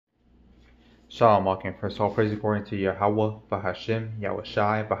Shalom, walking first all praise according to Yahweh, Bahashim, Yahweh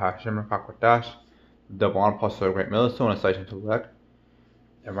Shai, Bahashim, Hakwadash, the one apostle of great millstone, and citation to elect.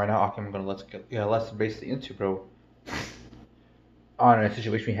 And right now, I'm gonna let's basically into, bro, on a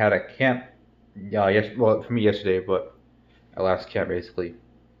situation we had at camp. Well, for me yesterday, but at last camp basically.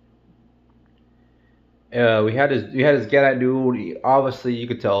 We had this Gadite dude. Obviously, you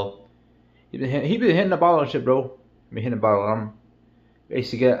could tell he been hitting the bottle and shit, bro. Been hitting the bottle on him.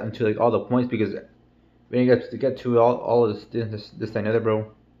 Basically, get into like all the points because we didn't get to all of this and other,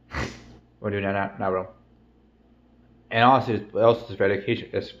 bro. We're doing that now, bro. And honestly, it's also just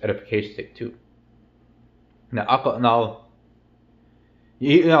edification sake too. Now,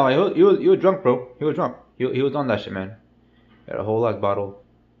 he was drunk, bro. He was drunk. He was on that shit, man. He had a whole ass bottle.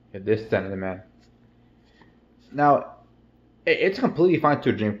 He had this and other, man. Now, it's completely fine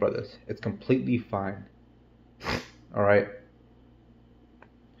to drink, brothers. It's completely fine. All right.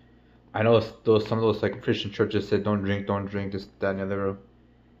 I know some of those like Christian churches said don't drink, this, that, and the other,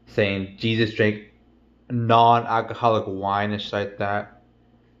 saying Jesus drank non-alcoholic wine and shit like that,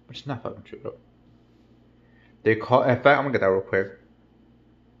 which is not fucking true, bro. In fact, I'm gonna get that real quick.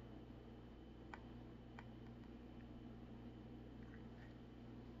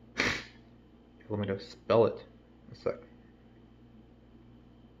 Let me just spell it. A sec.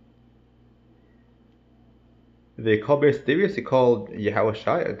 They basically called Yahweh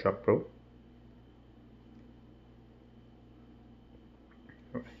Shai a drunk, bro.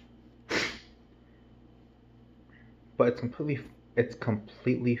 But it's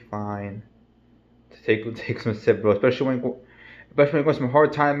completely fine to take some sip, bro. Especially when you're going some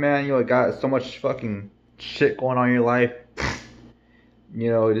hard time, man. You know, got so much fucking shit going on in your life. You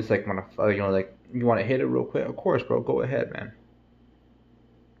know, just like you wanna hit it real quick. Of course, bro. Go ahead, man.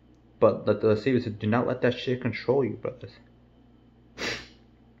 But the Savior said, do not let that shit control you, brothers. So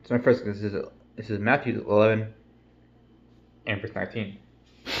my first, this is Matthew 11 and verse 19.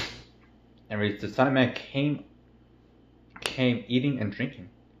 And reads, the Son of Man came eating and drinking.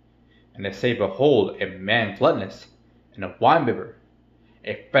 And they say, behold, a man gluttonous, and a winebibber,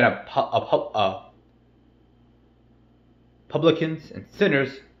 a friend of publicans and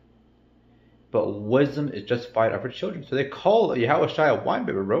sinners, but wisdom is justified of her children. So they call Yahweh Shai a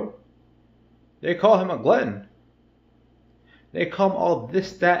winebibber, bro. They call him a glutton. They call him all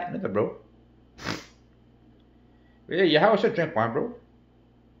this, that, and other, bro. Yeah, Yahweh Shai drink wine, bro.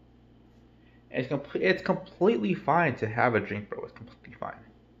 And it's completely fine to have a drink, bro. It's completely fine.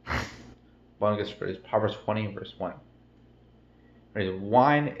 One gets is Proverbs 20 verse 1.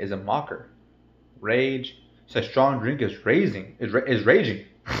 Wine is a mocker. Rage. So strong drink is raging.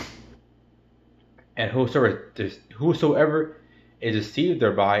 And whosoever is deceived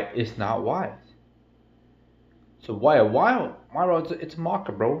thereby is not wise. So why, it's a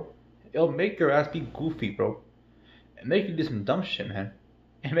mocker, bro. It'll make your ass be goofy, bro. And make you do some dumb shit, man.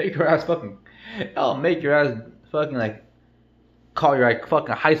 And make your ass it'll make your ass fucking like, call your like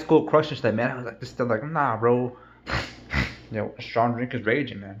fucking high school crush and shit, man. I was like, this stuff, like, nah, bro. You know, a strong drink is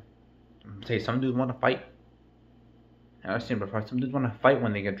raging, man. I'm gonna tell you, some dudes want to fight. I've seen before, some dudes want to fight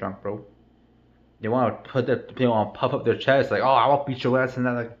when they get drunk, bro. They want to puff up their chest, like, oh, I will beat your ass and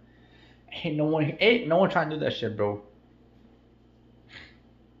that, like. Ain't no one trying to do that shit, bro.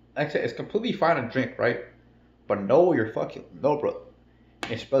 Like I said, it's completely fine to drink, right? But bro.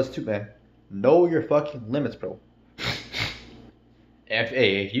 It's brothers too, man. Know your fucking limits, bro.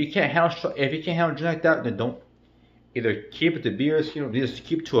 If you can't handle drink like that, then don't. Either keep it to beers, you know, just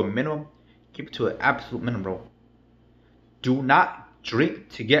keep it to a minimum. Keep it to an absolute minimum, bro. Do not drink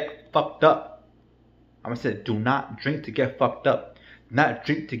to get fucked up. I'm gonna say, do not drink to get fucked up. Not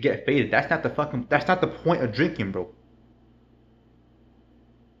drink to get faded. That's not the point of drinking, bro.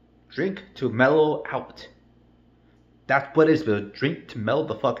 Drink to mellow out. That's what it is, bro. Drink to mellow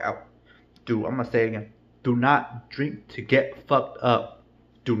the fuck out. Dude, I'm gonna say it again. Do not drink to get fucked up.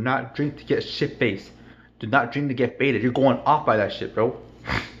 Do not drink to get shit faced. Do not drink to get faded. You're going off by that shit, bro.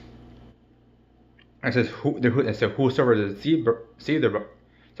 It says whosoever is deceived thereby.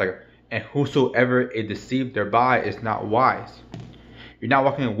 It's like, and whosoever is deceived thereby is not wise. You're not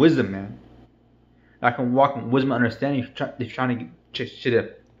walking in wisdom, man. You're not gonna walk in wisdom and understanding if you're trying to get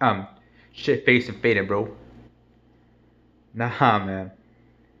shit faced and faded, bro. Nah, man.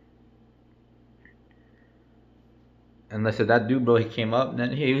 Unless that dude, bro, he came up and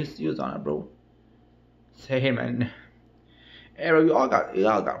then he was on it, bro. Say, hey, man. Hey, bro, we all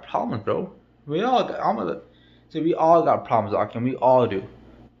got problems, bro. We all got problems, Akim. We all do.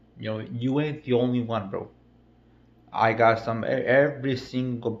 You know, you ain't the only one, bro. I got some. Every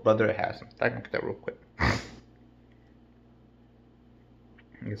single brother has some. I can get that real quick.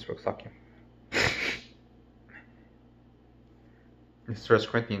 It's real sucking. It's 1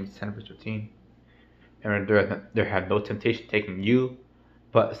 Corinthians 10 verse 15. And there had no temptation taking you,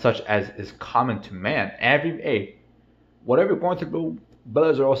 but such as is common to man. Whatever you're going through, bro,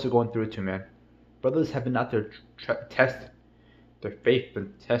 brothers are also going through it too, man. Brothers have been out there tested. Their faith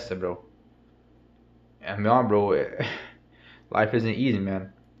been tested, bro. And man, bro, life isn't easy,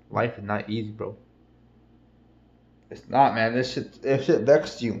 man. Life is not easy, bro. It's not, man. This shit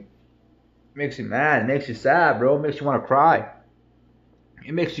vexes you. It makes you mad. It makes you sad, bro. It makes you want to cry.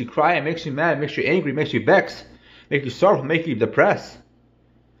 It makes you cry. It makes you mad. It makes you angry. It makes you vexed. Makes you sorrowful. Makes you depressed.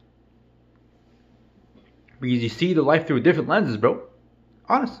 Because you see the life through different lenses, bro.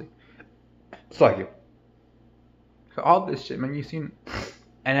 Honestly. It's like you. All this shit, man, you seen,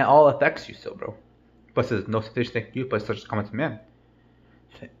 and it all affects you still, bro. But there's no temptation to you, but such as common to man.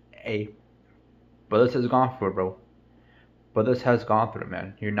 Hey, brothers has gone through it, bro. Brothers has gone through it,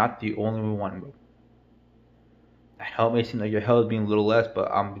 man. You're not the only one, bro. Hell may seem like your hell is being a little less,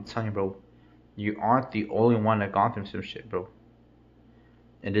 but I'm telling you, bro, you aren't the only one that gone through some shit, bro.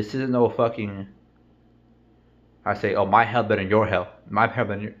 And this isn't no fucking, I say, oh, my hell better than your hell. My hell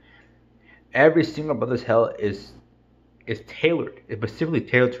better than your. Every single brother's hell is tailored. It's specifically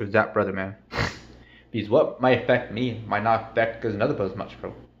tailored towards that brother, man. Because what might affect me might not affect another brother as much,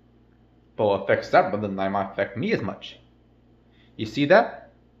 bro. But what affects that brother might affect me as much. You see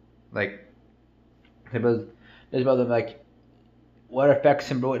that? Like, this brother, like, what affects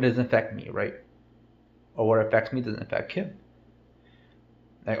him, bro, it doesn't affect me, right? Or what affects me doesn't affect him.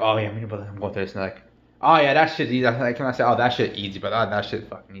 Like, oh yeah, me brother, I'm going through this, and like, oh yeah, that shit's easy. Like, can I say, oh, that shit easy, but that shit's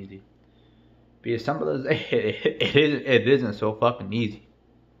fucking easy. Because some brothers, it isn't so fucking easy.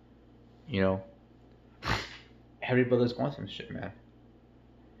 You know? Every brother's going through some shit, man.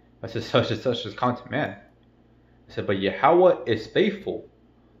 That's just such as content, man. I said, but Yahweh is faithful,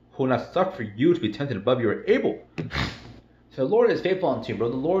 who will not suffer you to be tempted above you are able. So the Lord is faithful unto you, bro.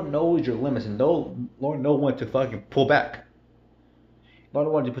 The Lord knows your limits, and the Lord knows when to fucking pull back. The Lord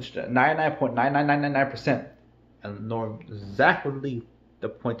knows when to put you to 99.99999%, and the Lord exactly the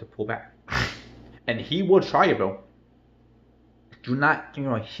point to pull back. And He will try you, bro. Do not,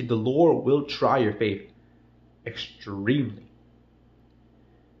 the Lord will try your faith extremely.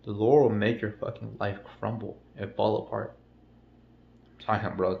 The Lord will make your fucking life crumble and fall apart. I'm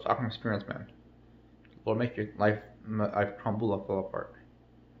talking, bro. Talking from experience, man. The Lord make your life crumble and fall apart.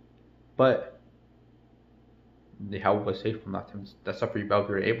 But the help was safe from that. That's up for you, about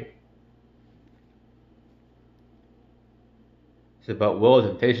you're able. It's about will and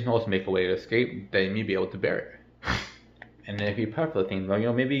temptation also make a way to escape, that you may be able to bear it. And then if you prep for the thing,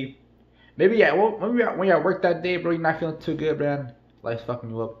 maybe yeah, when you're at work that day, bro, you're not feeling too good, man. Life's fucking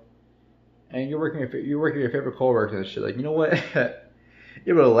you up, and you're working with your favorite coworkers and shit. Like, you know what?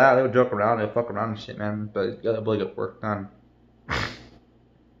 You're able to laugh, they'll joke around, they'll fuck around and shit, man. But you gotta really get work done.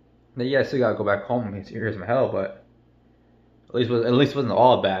 Then yeah, I still gotta go back home and hear some hell, but at least it wasn't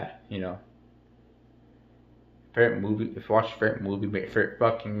all bad, you know. Favorite movie, if you watch your favorite movie, favorite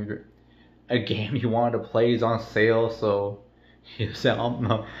fucking a game you wanted to play is on sale, so you say,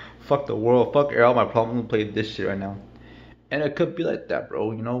 fuck the world, fuck all my problems, I'm gonna play this shit right now. And it could be like that,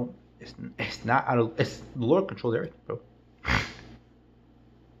 bro. You know, it's not out of, it's the Lord controls everything, bro.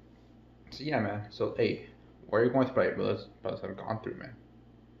 So yeah, man. So hey, where are you going through, right, brothers have gone through, man.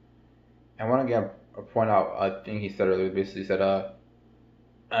 I want to point out a thing he said earlier. Basically, he said,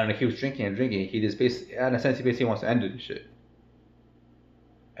 and he was drinking and drinking. He just basically, in a sense, he basically wants to end it and shit.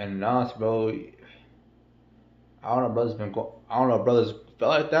 And honestly, bro, I don't know if brothers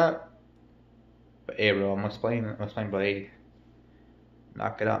felt like that. But hey, bro, I'm explaining, but hey,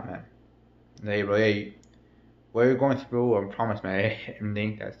 knock it out, man. Hey, bro, hey, what you're going through, bro, I promise, man, it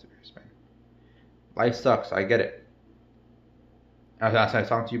ain't that serious, man. Life sucks, I get it. I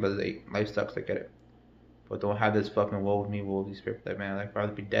talking to you, but hey, life sucks, I get it. But don't have this fucking woe with me, woe with these spirit, that man. Like, I'd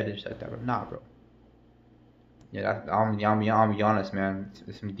rather be dead and shit like that, bro. Nah, bro. Yeah, I'm be honest, man.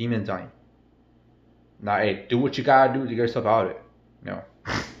 There's some demons on you. Nah, hey, do what you gotta do to get yourself out of it. You know.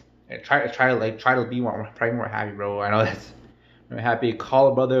 Hey, try to be probably more happy, bro. I know that's more happy. Call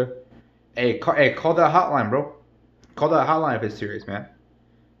a brother. Hey, call that hotline, bro. Call that hotline if it's serious, man.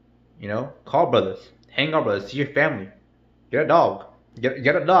 You know, call brothers, hang out, brothers, see your family, get a dog,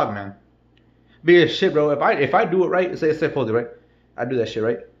 get a dog, man. Be a shit, bro. If I do it right, say supposedly right, I do that shit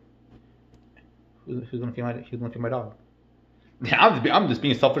right. Who's gonna feed my dog? I'm just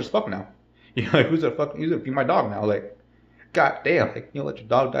being selfish as fuck now. You know, like, who's gonna feed my dog now? Like, god damn, like, you know, let your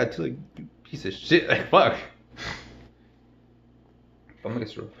dog die too, like, you piece of shit, like, fuck. I'm gonna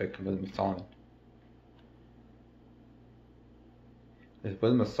get real quick. Wisdom of Solomon. There's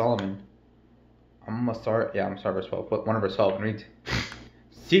Wisdom of Solomon. I'm gonna start verse 12. Put 1 verse 12 and read.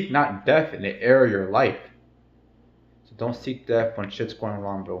 seek not death in the air of your life. So don't seek death when shit's going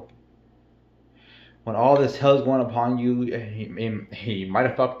wrong, bro. When all this hell's going upon you, he might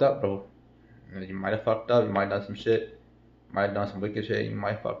have fucked up, bro. You might have fucked up. You might have done some shit. You might have done some wicked shit. You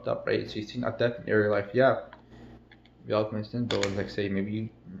might have fucked up, right? So you seek not death in the area of your life. Yeah. We all commit sin, bro. Like, say, maybe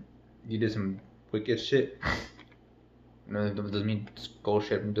you did some wicked shit. No, it doesn't mean go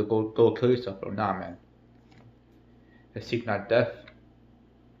shit, go kill yourself, bro. Nah, man. Seek not death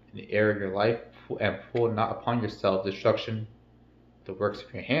in the area of your life, and pull not upon yourself destruction, the works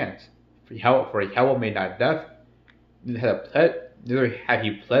of your hands. For Yahweh made not death, neither had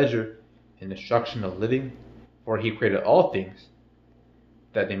he pleasure in destruction of living, for he created all things,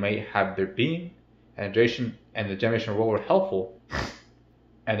 that they might have their being, and the generation of the world were healthful,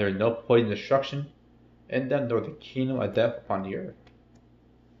 and there is no poison destruction in them, nor the kingdom of death upon the earth.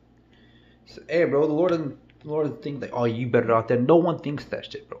 So, hey, bro, the Lord doesn't think like, oh, you better out there. No one thinks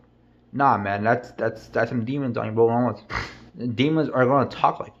that shit, bro. Nah, man, that's some demons on you, bro. Demons are gonna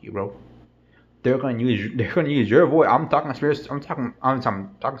talk like you, bro. They're gonna use your voice. I'm talking spirits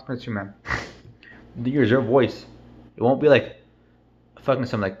too, man. They use your voice. It won't be like fucking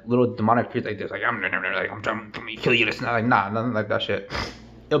some like little demonic creatures like this. Like I'm trying to kill you. This and that. Like nah, nothing like that shit.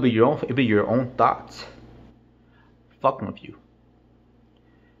 It'll be your own thoughts fucking with you.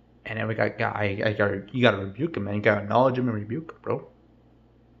 And then you gotta rebuke him, man. You gotta acknowledge him and rebuke him, bro.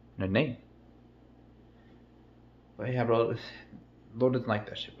 In the name. But yeah, bro, Lord doesn't like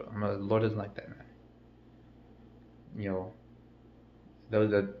that shit, bro. Lord doesn't like that, man. You know,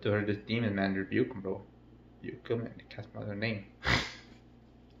 those that are just demons, man, rebuke them, bro. Rebuke them and cast them out of their name.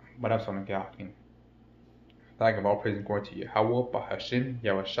 But I'm something talking. Thank of all praise and glory to Yahweh, Bahashim,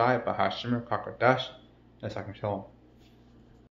 Yahushai, Bahashim, Kakadash, and Shalom.